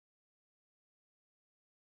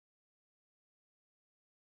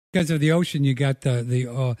because of the ocean, you got all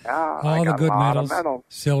the good metals,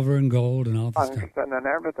 silver and gold and all the stuff. Tungsten and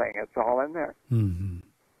everything. It's all in there. Mm-hmm.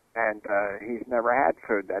 And he's never had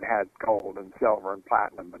food that had gold and silver and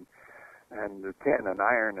platinum and the tin and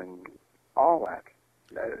iron and all that.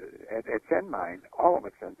 It's in mine. All of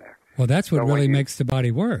it's in there. Well, that's what really makes the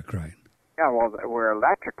body work, right? Yeah, well, we're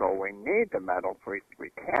electrical. We need the metals. We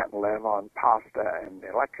can't live on pasta, and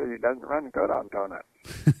electricity doesn't run good on donuts.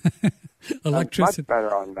 Electricity. Much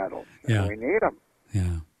better on metals. Yeah. We need them.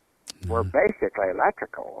 Yeah. We're basically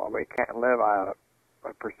electrical. Well, we can't live a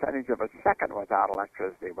percentage of a second without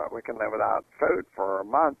electricity, but we can live without food for a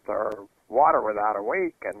month or water without a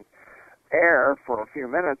week and air for a few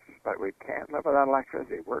minutes, but we can't live without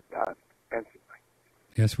electricity. We're done instantly.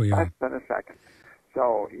 Yes, we are. Less than a second.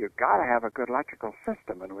 So you've got to have a good electrical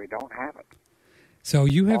system, and we don't have it. So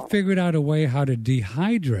you have figured out a way how to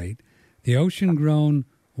dehydrate the ocean-grown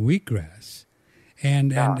wheatgrass.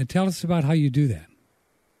 And tell us about how you do that.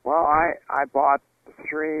 Well, I bought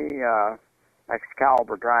 3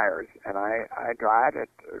 Excalibur dryers, and I dried it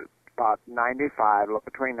about 95,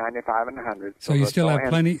 between 95 and 100. So you still have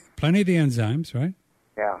plenty of the enzymes, right?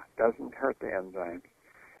 Yeah, doesn't hurt the enzymes.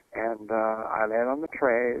 And I lay it on the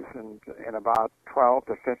trays, and in about 12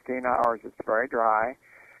 to 15 hours, it's very dry.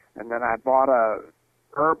 And then I bought a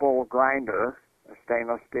herbal grinder, a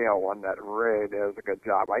stainless steel one that really does a good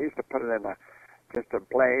job. I used to put it in just a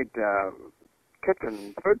blade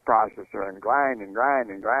kitchen food processor and grind and grind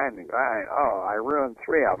and grind and grind. Oh, I ruined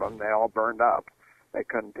 3 of them. They all burned up. They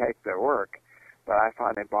couldn't take the work. But I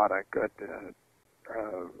finally bought a good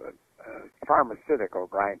pharmaceutical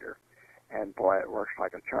grinder. And, boy, it works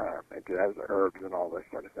like a charm. It has herbs and all this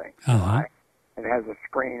sort of thing. Uh-huh. It has a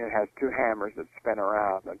screen. It has 2 hammers that spin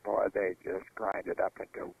around. And, boy, they just grind it up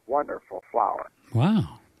into wonderful flour.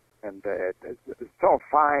 Wow. And it's so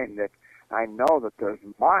fine that I know that there's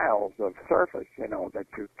miles of surface, that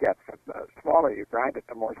you get. The smaller you grind it,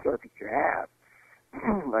 the more surface you have.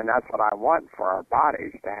 And that's what I want for our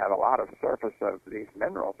bodies, to have a lot of surface of these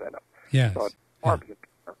minerals in them. Yes. So it absorbs it to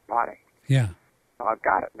our body. Yeah. I've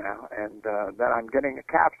got it now, and then I'm getting a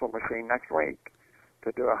capsule machine next week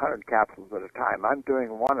to do 100 capsules at a time. I'm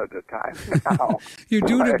doing one at a time now. You're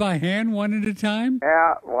doing it by hand, one at a time?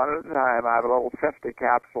 Yeah, one at a time. I have a little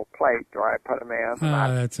 50-capsule plate where I put them in.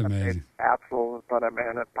 Oh, that's amazing. Capsules, put them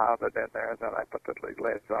in, and pound it in there, and then I put the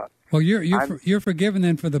lids on. Well, you're forgiven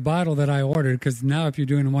then for the bottle that I ordered, because now if you're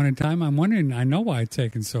doing it one at a time, I'm wondering, I know why it's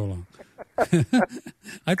taking so long.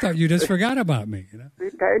 I thought you just forgot about me. Be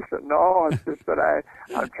patient. No, it's just that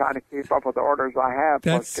I'm trying to keep up with the orders I have.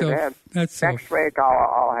 Next week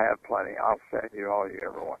I'll have plenty. I'll send you all you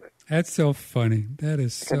ever wanted. That's so funny. That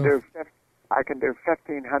is so. I can do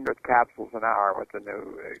 1,500 capsules an hour with the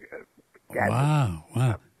new gadget.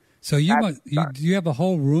 Wow. So do you have a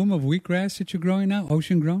whole room of wheatgrass that you're growing now,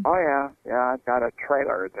 ocean grown? Oh yeah. I've got a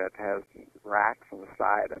trailer that has racks on the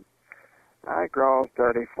side, and I grow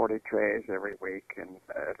 30, 40 trays every week, and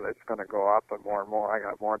it's going to go up and more. I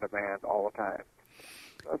got more demand all the time.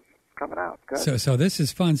 So it's coming out good. So this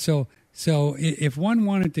is fun. So if one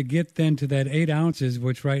wanted to get then to that 8 ounces,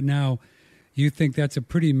 which right now you think that's a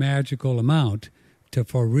pretty magical amount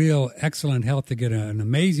for real excellent health, to get an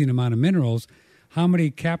amazing amount of minerals, how many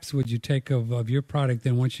caps would you take of your product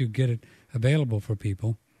then once you get it available for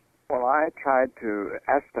people? Well, I tried to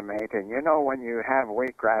estimate, and when you have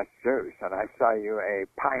wheatgrass juice, and I sell you a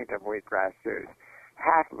pint of wheatgrass juice,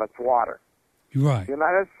 half of it's water. Right. If you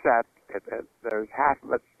let it set, there's half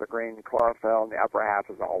of it's the green chlorophyll, and the upper half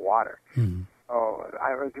is all water. Mm-hmm. So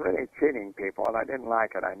I was really cheating people, and I didn't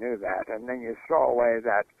like it. I knew that. And then you throw away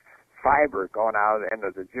that fiber going out of the end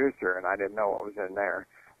of the juicer, and I didn't know what was in there.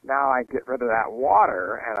 Now I get rid of that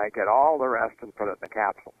water, and I get all the rest and put it in the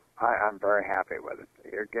capsule. I'm very happy with it.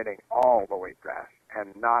 You're getting all the wheatgrass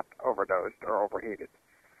and not overdosed or overheated.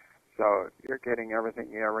 So you're getting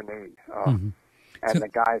everything you ever need. And the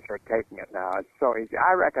guys are taking it now. It's so easy.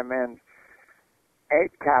 I recommend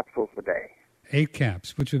 8 capsules a day. 8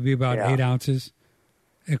 caps, which would be about 8 ounces,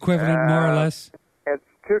 equivalent more or less? It's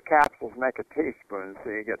 2 capsules make a teaspoon,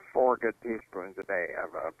 so you get 4 good teaspoons a day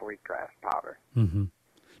of wheatgrass powder. Mm-hmm.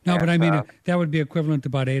 No, but I mean, that would be equivalent to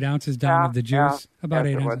about 8 ounces down of the juice? About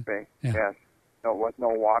 8 ounces? It would be, yes. No, with no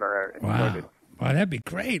water included. Wow, that'd be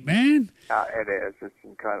great, man. It is. It's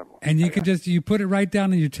incredible. And you could you put it right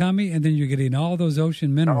down in your tummy, and then you're getting all those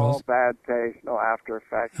ocean minerals. No bad taste, no after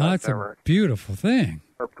effects. Oh, that's a beautiful thing.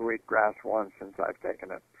 I've herbed wheatgrass once since I've taken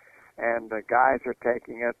it. And the guys are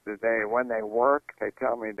taking it when they work. They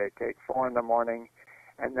tell me they take 4 in the morning,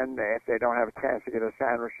 And then if they don't have a chance to get a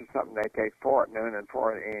sandwich or something, they take 4 at noon and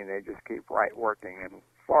 4 in the evening. They just keep right working. And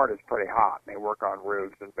Florida's pretty hot. They work on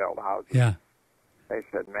roofs and build houses. Yeah. They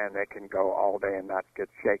said, man, they can go all day and not get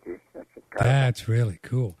shaky. That's incredible. That's really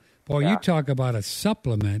cool. Boy, you talk about a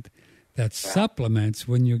supplement that supplements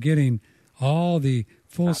when you're getting all the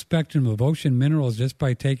full spectrum of ocean minerals just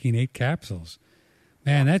by taking 8 capsules.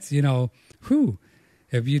 Man, that's, whew.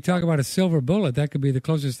 If you talk about a silver bullet, that could be the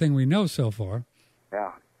closest thing we know so far.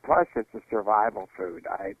 Yeah. Plus, it's a survival food.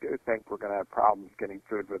 I do think we're going to have problems getting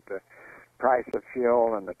food with the price of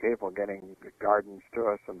fuel and the people getting the gardens to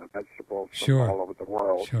us and the vegetables from all over the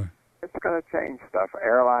world. Sure. It's going to change stuff.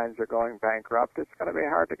 Airlines are going bankrupt. It's going to be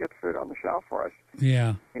hard to get food on the shelf for us.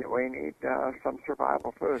 Yeah. We need some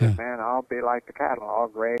survival food. Yeah. And, man, I'll be like the cattle. I'll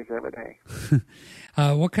graze every day.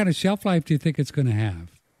 What kind of shelf life do you think it's going to have?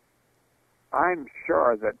 I'm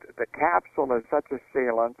sure that the capsule is such a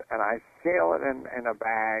sealant, and I seal it in a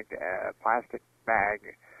bag, a plastic bag,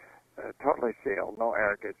 totally sealed, no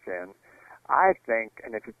air gets in. I think,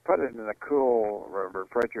 and if you put it in a cool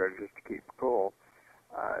refrigerator just to keep it cool,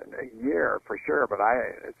 a year for sure, but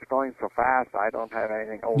it's going so fast, I don't have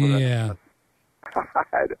anything older than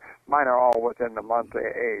mine are all within the month of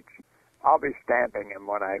age. I'll be stamping them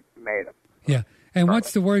when I made them. Yeah, and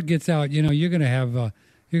once the word gets out, you're going to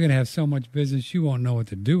have so much business you won't know what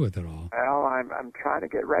to do with it all. Well, I'm trying to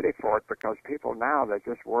get ready for it because people now, they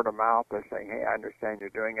just word of mouth. They're saying, hey, I understand you're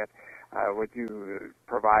doing it. Would you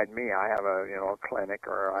provide me? I have a clinic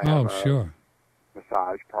or I have a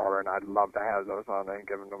massage parlor, and I'd love to have those on and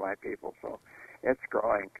give them to my people. So it's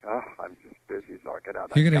growing. I'm just busy, so I get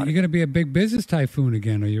out. You're gonna be a big business typhoon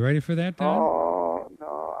again. Are you ready for that, Don? Oh,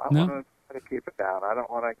 no. I want to try to keep it down. I don't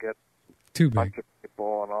want to get too big. A bunch of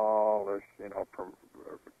people and all this,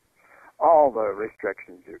 all the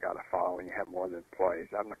restrictions you got to follow when you have more than employees.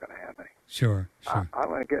 I'm not going to have any. Sure. I'm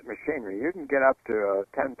going to get machinery. You can get up to a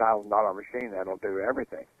 $10,000 machine that'll do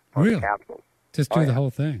everything. Really? Capsules. Just do the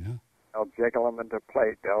whole thing, huh? They'll jiggle them into a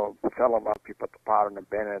plate. They'll fill them up. You put the powder in the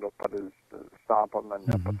bin. It'll stomp them, and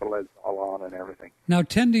they'll put the lids all on and everything. Now,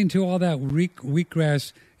 tending to all that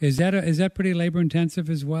wheatgrass, is that pretty labor intensive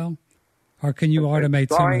as well, or can you automate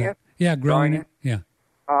some of that? Yeah, growing it. Yeah.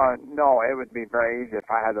 No, it would be very easy if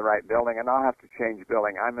I had the right building, and I'll have to change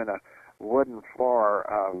building. I'm in a wooden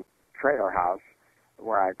floor trailer house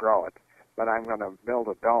where I grow it, but I'm going to build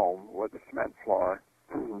a dome with a cement floor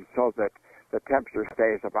so that the temperature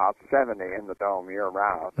stays about 70 in the dome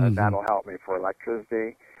year-round, and that'll help me for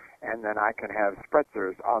electricity. And then I can have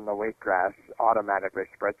spritzers on the wheatgrass automatically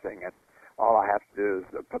spritzing it. All I have to do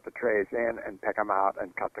is put the trays in and pick them out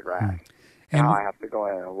and cut the grass. And now I have to go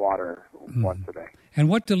in and water once a day. And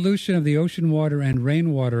what dilution of the ocean water and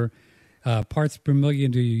rainwater parts per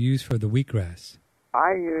million do you use for the wheatgrass?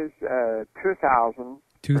 I use 2,000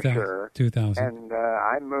 for sure. 2,000. And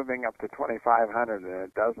I'm moving up to 2,500, and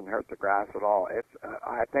it doesn't hurt the grass at all.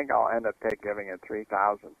 I think I'll end up giving it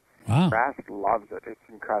 3,000. Wow. Grass loves it. It's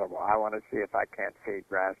incredible. I want to see if I can't feed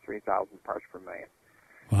grass 3,000 parts per million.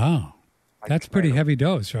 Wow. That's pretty heavy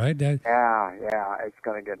dose, right? Yeah. It's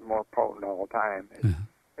going to get more potent all the time.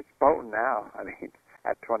 It's potent now. I mean,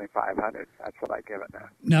 at 2,500, that's what I give it now.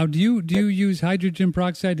 Now, do you use hydrogen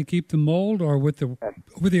peroxide to keep the mold, or with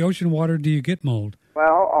the ocean water, do you get mold?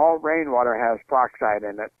 Well, all rainwater has peroxide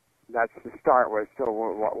in it. That's to start with. So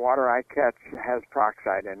what water I catch has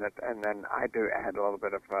peroxide in it, and then I do add a little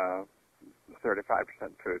bit of 35%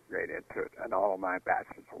 food grade into it, and all of my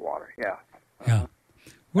batches of water. Yeah. Yeah.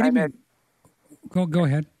 What do you mean? Go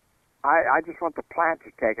ahead. I just want the plant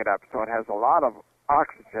to take it up, so it has a lot of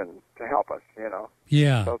oxygen to help us,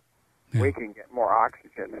 Yeah. So we can get more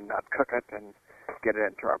oxygen and not cook it and get it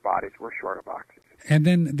into our bodies. We're short of oxygen. And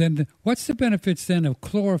then what's the benefits then of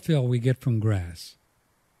chlorophyll we get from grass?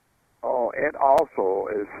 Oh, it also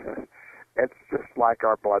is, it's just like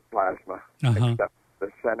our blood plasma, except the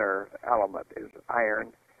center element is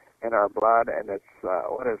iron in our blood, and it's,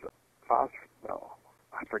 what is it, phosphorus? No,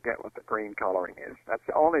 I forget what the green coloring is. That's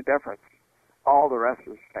the only difference. All the rest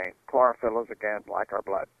is the same. Chlorophyll is, again, like our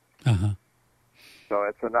blood. So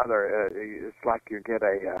it's another, it's like you get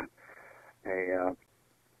a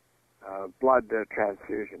blood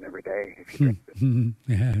transfusion every day if you drink it.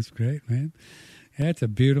 Yeah, that's great, man. Yeah, it's a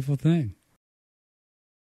beautiful thing.